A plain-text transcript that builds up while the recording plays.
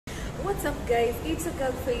What's up guys, it's a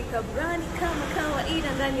girl Faith Brand kama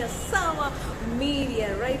kawaida ndani ya Sawa Media,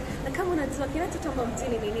 right? Na kama unajua kinachotamba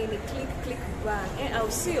mjini ni nini, click bang,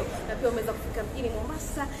 au sio? Na pia umeweza kufika mjini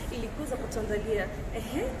Mombasa ili kuweza kutuandalia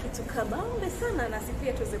kitu kabambe sana na sisi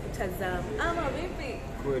pia tuweze kutazama. Ama vipi?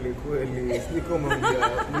 Kweli. Sio kama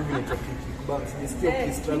movie ni click bang, sio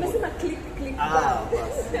kistruggle. Nimesema click bang.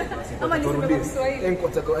 Ama ni kwa Kiswahili. Enko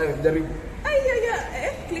jaribu.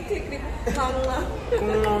 Click kama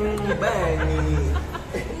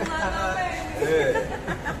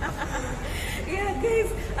yeah guys,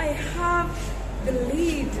 I have the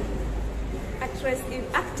lead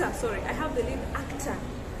actor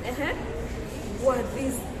for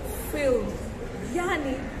this film,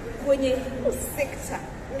 yani kwenye hiyo sector,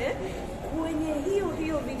 kwenye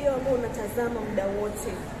hiyo video ambayo unatazama muda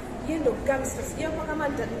wote. Yendo gangster, sijui kama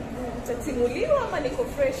nitatimuliwa ama niko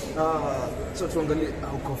fresh. So tuangalie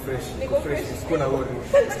uko fresh. Niko fresh. Sikuna worry.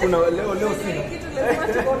 Sikuna leo sina. Kitu lazima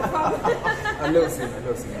tukonfirm. Leo sina.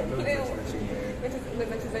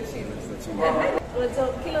 Tunacheza chini. Unajua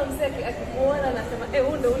kila mzee akikuona anasema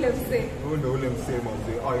huyu ndo ule mzee. Huyu ndo ule mzee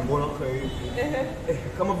mzee. Mbona kai?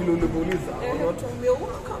 Kama vile ulivyouliza, watu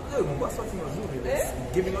wameona kama Mombasa ni nzuri.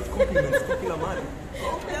 Giving out compliments kwa kila mara.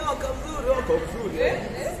 Wako mzuri.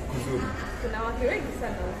 Kuzuri. Kuna watu wengi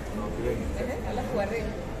sana. Alafu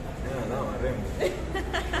warembo. Na warembo.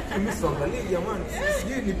 Mimi siangalie jamani.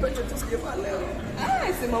 Sijui ni pete tu sijavaa leo.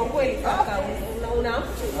 Sema ukweli kaka. Una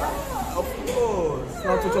mtu. Of course.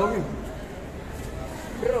 Na mtoto wangu.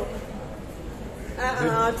 Bro.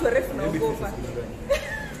 Watu warefu na ugopa.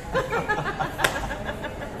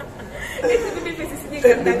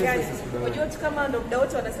 Unajua tu kama ndo muda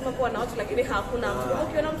wote wanasema kuwa na watu lakini hakuna mtu.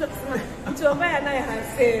 Ukiona mtu akisema mtu ambaye anaye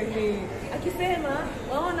hasemi. Akisema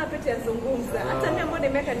waona pete yazungumza. Hata mimi ambao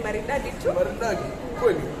nimeweka ni maridadi tu. Maridadi.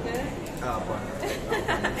 Kweli? Hapana.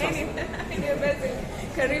 Anyway, Basil,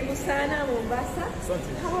 karibu sana Mombasa.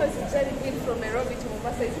 How has the journey been from Nairobi to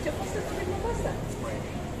Mombasa? Is it your first time in Mombasa?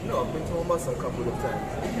 No, I've been to Mombasa a couple of times.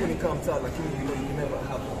 When you come to you never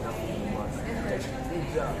have enough in Mombasa.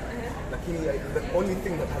 Lakini the only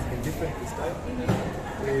thing that has been different this time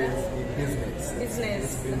is the business.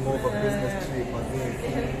 It's been more of a business trip. I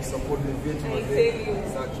think support the vision.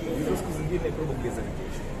 Exactly. Those siku zingine probably is a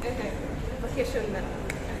vacation. Vacation na.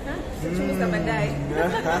 Tuchunguza baadaye.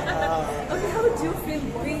 Okay, how do you feel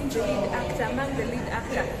being the lead actor, among the lead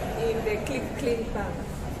actor in the Click Bang?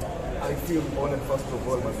 I feel honored first of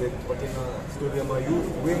all myself but in a story of my youth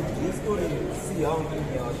when this story see young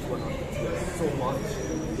people so much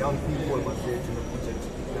young people myself project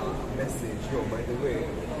message by the way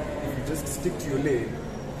if you just stick to your lane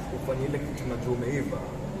ufanye ile kitu unajua umeiva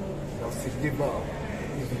na usigive up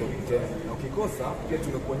hivi ndio kitendo na ukikosa pia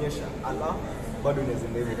tumekuonyesha ala bado unaweza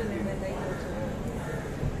endelea.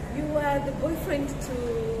 You are the boyfriend to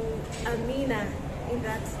Amina in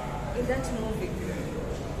that movie.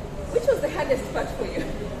 Which was the hardest part for you?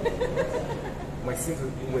 My scenes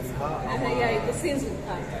with her? Yeah, the scenes with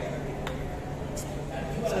her.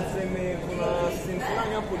 Tuseme kuna scene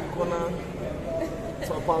fulani hapo nilikuwa na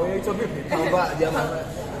so pamoja hicho vipi? Kamba jamaa.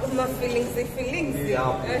 My feelings.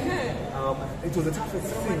 Yeah. It was the toughest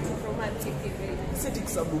scene. Romantic even. Sitting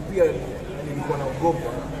sababu pia nilikuwa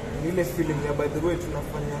naogopa. Ile feeling ya by the way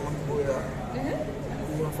tunafanya mambo ya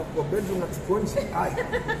unafaa bedroom na tukonje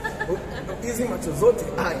hizi macho zote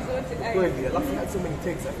kweli alafu na so many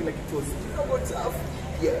takes I feel like it was tough.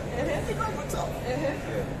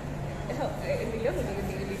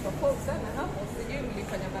 Nilipopose sana hapo sijui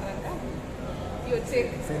mlifanya mara ngapi hiyo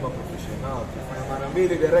take sema professional kufanya mara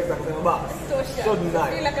mbili director akasema basi tosha so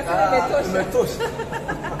nice bila kasema imetosha.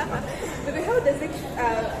 But how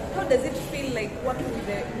does it feel like working with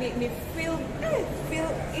the film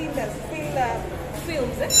industry,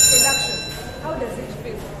 films production? How does it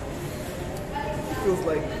feel? It feels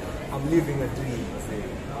like I'm living a dream.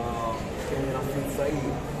 When I feel safe,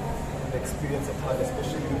 the experience I've had,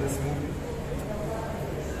 especially with this movie.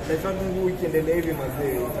 I found the weekend and every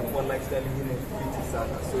mazee itakuwa lifestyle ingine fiti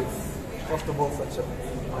sana. So it's first of all such an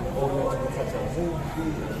honor to be such a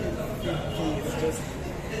movie. It's just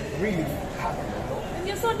really happy. And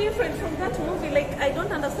you're so different from that movie. Like, I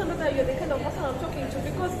don't understand whether you're the kind of person I'm talking to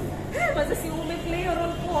because mazesi umeplay your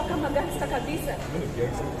role poa kama gangster kabisa.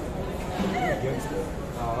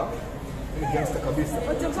 Mimi gangster kabisa.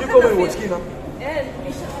 Niko mwenye watchkina.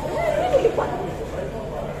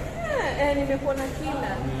 Nimekuwa na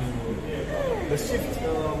kila. The shift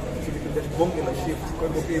that bonge na shift kwa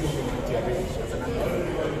hivyo pia imekupatia range.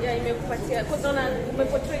 Yeah, imekupatia because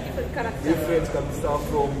umeportray different characters. Different kabisa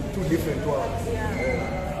from two different worlds.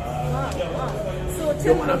 Wow. So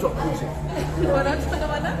tell me. Wanatu akuje. Wanatu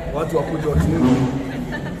watu wakuja watununi.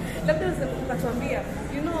 Labda ukatuambia,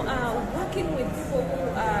 you know, working with people who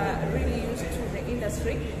are really used to the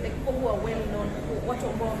industry, like people who are well known, watu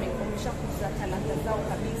ambao wameshakuza talanta zao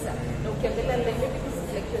kabisa, na ukiangalia maybe this is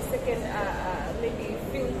like your second maybe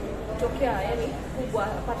film kutokea yani kubwa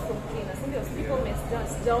apart from Kenya, si ndio?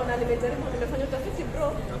 Sijaona, nimefanya utafiti bro,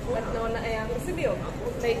 but naona si ndio?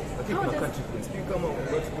 Like how does kama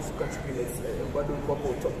watu kuhusu country bado kwa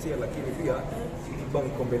top tier, lakini pia bang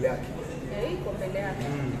kombele yake. Iko mbele yake.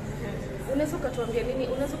 Unaweza ukatuambia nini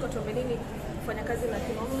kufanya kazi na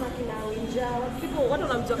kina kina Winja? Watu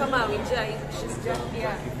wanamjua kama Winja, she's just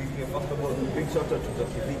yeah. First of all, big shout out to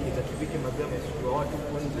Kiviki madam kwa watu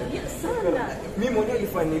kwanza. Yes, sana. Mimi mwenyewe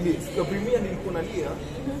nilifanya ile siku premiere nilikuwa nalia.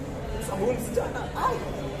 Sababu msichana,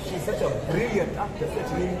 she's such a brilliant actor,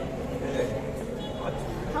 such an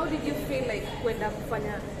How did you feel like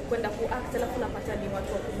kwenda kuact alafu unapata ni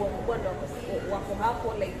watu wakubwa ndo wako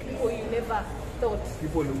hapo, like people you never thought,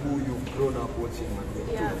 people who you've grown up watching, man?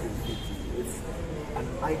 Yeah. It's an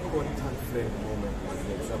icon turn friend moment.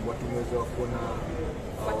 Sababu watu wameweza kuona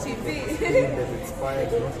kwa TV that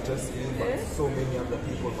inspired not just me but so many other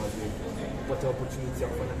people, man. What opportunity ya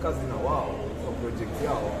kufanya kazi na wao kwa project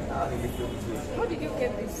yao, nilifeel good. How did you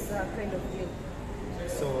get this kind of link?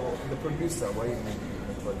 So the producer why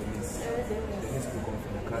for Denise kulikuwa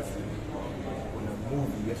mfanya kazi on a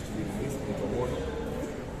movie yesterday released with Omono,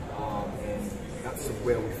 and that's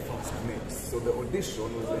where we first met. So the audition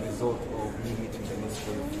was a result of me meeting Denise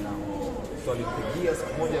for the film. So alipigia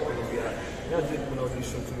siku moja akaniambia naje kuna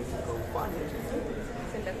audition tumetoka ufanye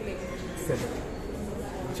send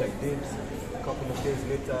which I did. A couple of days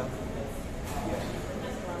later,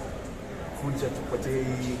 kuja tupate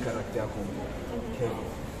hii karakta yako Kevin.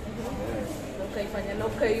 Ukaifanya na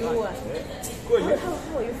ukaiua. How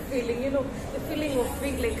are you feeling? You know, the feeling of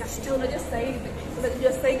being like a star, unajua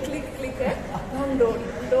say click ndo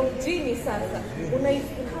mjini sasa. How do you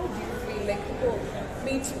feel? Like people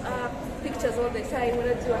meet pictures all the time,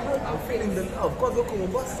 unajua how do you feel? Feeling the love. Kwanza huko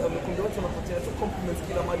Mombasa mkunde watu wanapatia tu compliments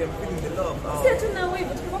kila mahali. I'm feeling the love. Sasa tuna wewe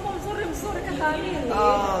tukipapa mzuri kahamini.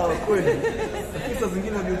 Kweli. Kisa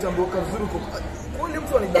zingine ni utambua kazuri kwa kweli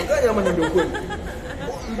mtu anidanganya ama ndio kweli.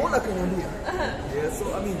 Mbona kaniambia? Yeah, so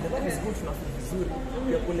I mean the love is good, tunafeel vizuri.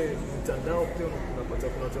 Pia kule mtandao pia unapata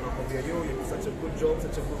kuna watu wanakwambia yo you did such a good job,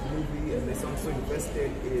 such a good movie, and they sound so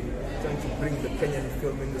invested in trying to bring the Kenyan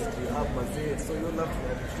film industry up, mazee. So you love to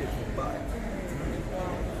appreciate it by.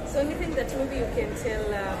 So anything that maybe you can tell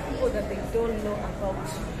people that they don't know about?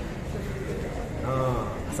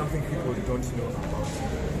 Something people don't know about.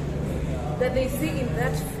 That they see in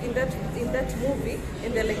that movie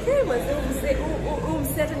and they're like, hey,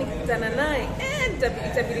 mzee hata nikikutana naye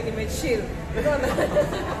itabidi nimechill.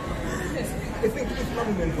 I think if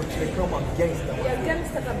mama mwenye kama gangster. Yeah,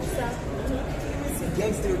 gangster kabisa. Si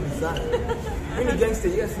gangster yo design. Mimi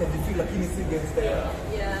gangster yes na feel lakini si gangster. Yeah,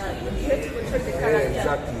 you have to control the character. Yeah,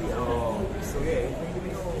 exactly. So yeah,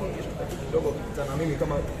 kidogo kitana mimi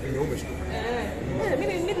kama nimeume shtu.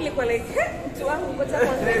 Mimi nilikuwa like, mtu wangu ngoja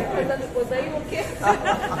kwanza nikoza hiyo okay.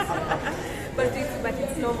 But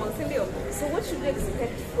it's normal, sindio? So what should we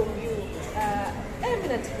expect from you?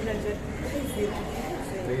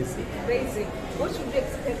 Crazy. What should we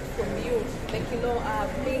expect from you? Like, you know,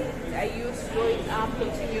 being a youth, growing up,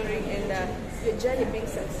 continuing, and your journey being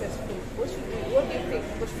successful. What do you think?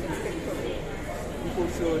 What should we expect from you? People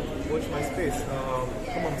should watch my space.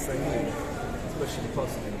 Come on, Sani, especially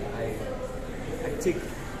personally. I take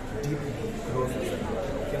deep growth as an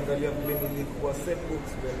actor. Ukiangalia vile nilikuwa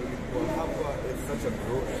setbooks, vile nilikuwa hapa, it's such a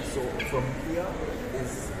growth. So from here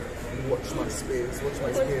is watch my space.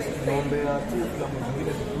 Naombea tu filamu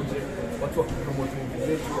zingine zikuje, watu wakipromote movie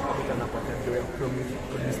zetu, hata napata ndio ya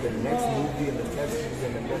produce the next movie and the next movie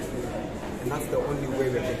and the next movie. And that's the only way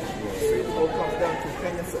we're going to grow. So it all comes down to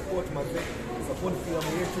Kenyan support, support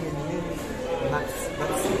filamu yetu ni nini, and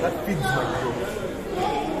that feeds my growth.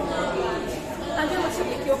 Ambia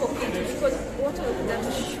mashabiki wako kitu because watu wanakuja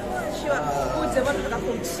kushua kuja watu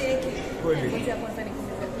wanakumcheki. Kweli. Ngoja kwanza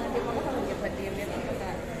nikuulize. Ndio kama ungepatia mimi kama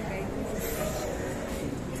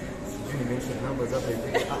you mention numbers up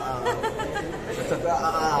hivi.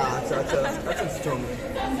 Acha strong.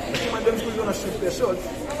 Lakini madam school wana shoot their shots.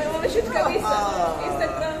 Wameshoot kabisa.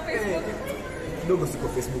 Instagram, Facebook. Kidogo siko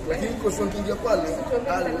Facebook. Lakini uko sio kingia pale.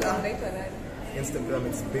 Instagram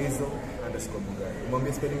it's Basil_Mungai.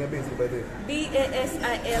 Mwambie spelling ya Basil by the way.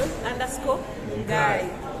 BASIL_Mungai.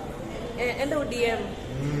 Enda UDM.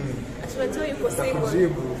 Tunajua yuko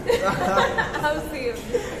single. How serious?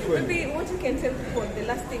 Maybe what you can tell people the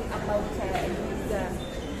last thing about the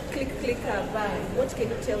click bang. What can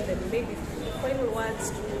you tell them? Maybe final words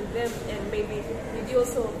to them, and maybe did you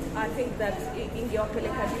also think that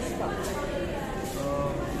ingewapeleka this far?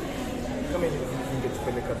 Kama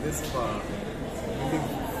ingepeleka this far,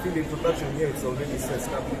 feel the production here it's already so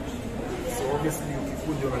established. So obviously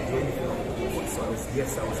ukikuja unajua anything about, so I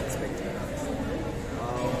was expecting that.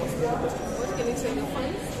 What's the other question? What can you tell your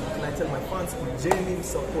fans? Can I tell my fans to genuinely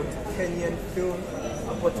support Kenyan film?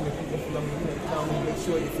 Hapo tumekuja filamu nyingine tamu. Make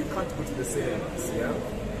sure if you can't go to the cinemas, yeah,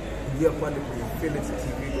 ingia pale kwenye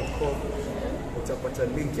filetv.com, utapata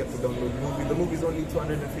link ya kudownload movie. The movie is only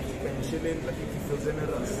 250 Kenyan shilling. Like if you feel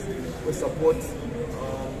generous, we support.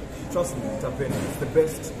 Trust me, utapenda. It's the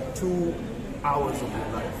best 2 hours of your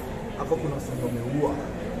life. Hapo kuna sema umeua.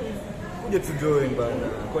 Uje tujoin bana.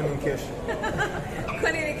 Kwani kesho?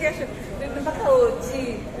 Kwani kesho? Mpaka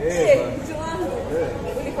oji. Mtu wangu.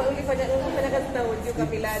 Ulifanya kazi na oji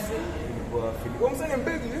kabilaji. Kwa msanii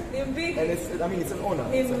mbegi? Ni mbegi. And I mean it's an honor.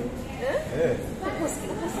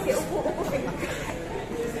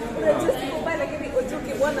 Unajua kubaya lakini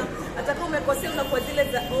ojuki bwana atakuwa umekosea na kwa zile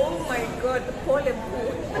za oh my god pole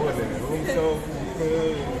mkuu. Pole.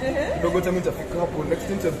 Dogo tami tafika hapo next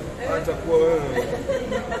interview atakuwa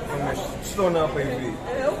ameshona hapa hivi.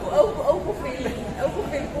 Au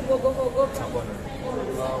kufeel kugogogogoka.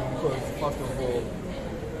 Because first of all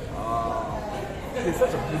he's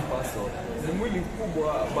such a good person. Ni mwili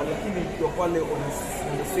mkubwa but lakini kwa pale on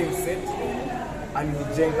the same set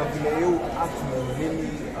alijenga vile yeye act na nini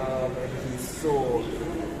and he saw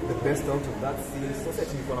the best out of that scene. So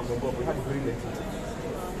such niko na Mungu we had brilliant interviews.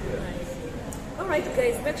 Alright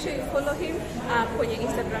guys, make sure you follow him kwenye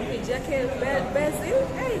Instagram page yake Basil.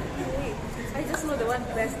 Hey, I just know the word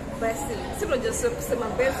Basil. Sio just kusema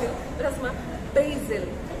Basil, but nasema Basil.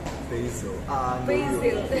 Basil.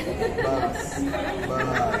 Basil.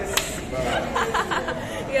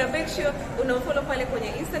 Yeah, make sure unamfollow pale kwenye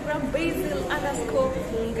Instagram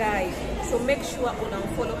Basil_Mungai. So make sure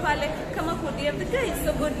unamfollow pale. Kama DM, the guy is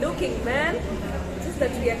so good looking, man. Just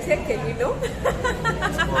that we are taken, you know.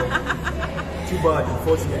 Too bad,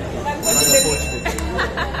 unfortunately.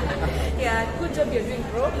 Yeah, good job you're doing,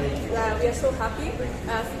 bro. We are so happy.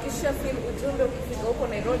 Fikisha film ujumbe ukifika huko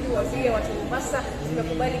Nairobi, waambie watu Mombasa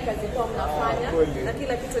tumekubali kazi kwa mnafanya na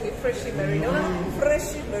kila kitu ni fresh barida.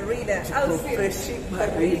 Fresh barida. Au si fresh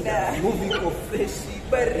barida. Movie for fresh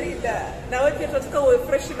barida. Na wewe pia tunataka uwe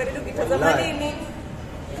fresh barida ukitazama nini?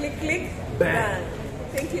 Click bang.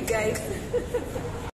 Thank you guys.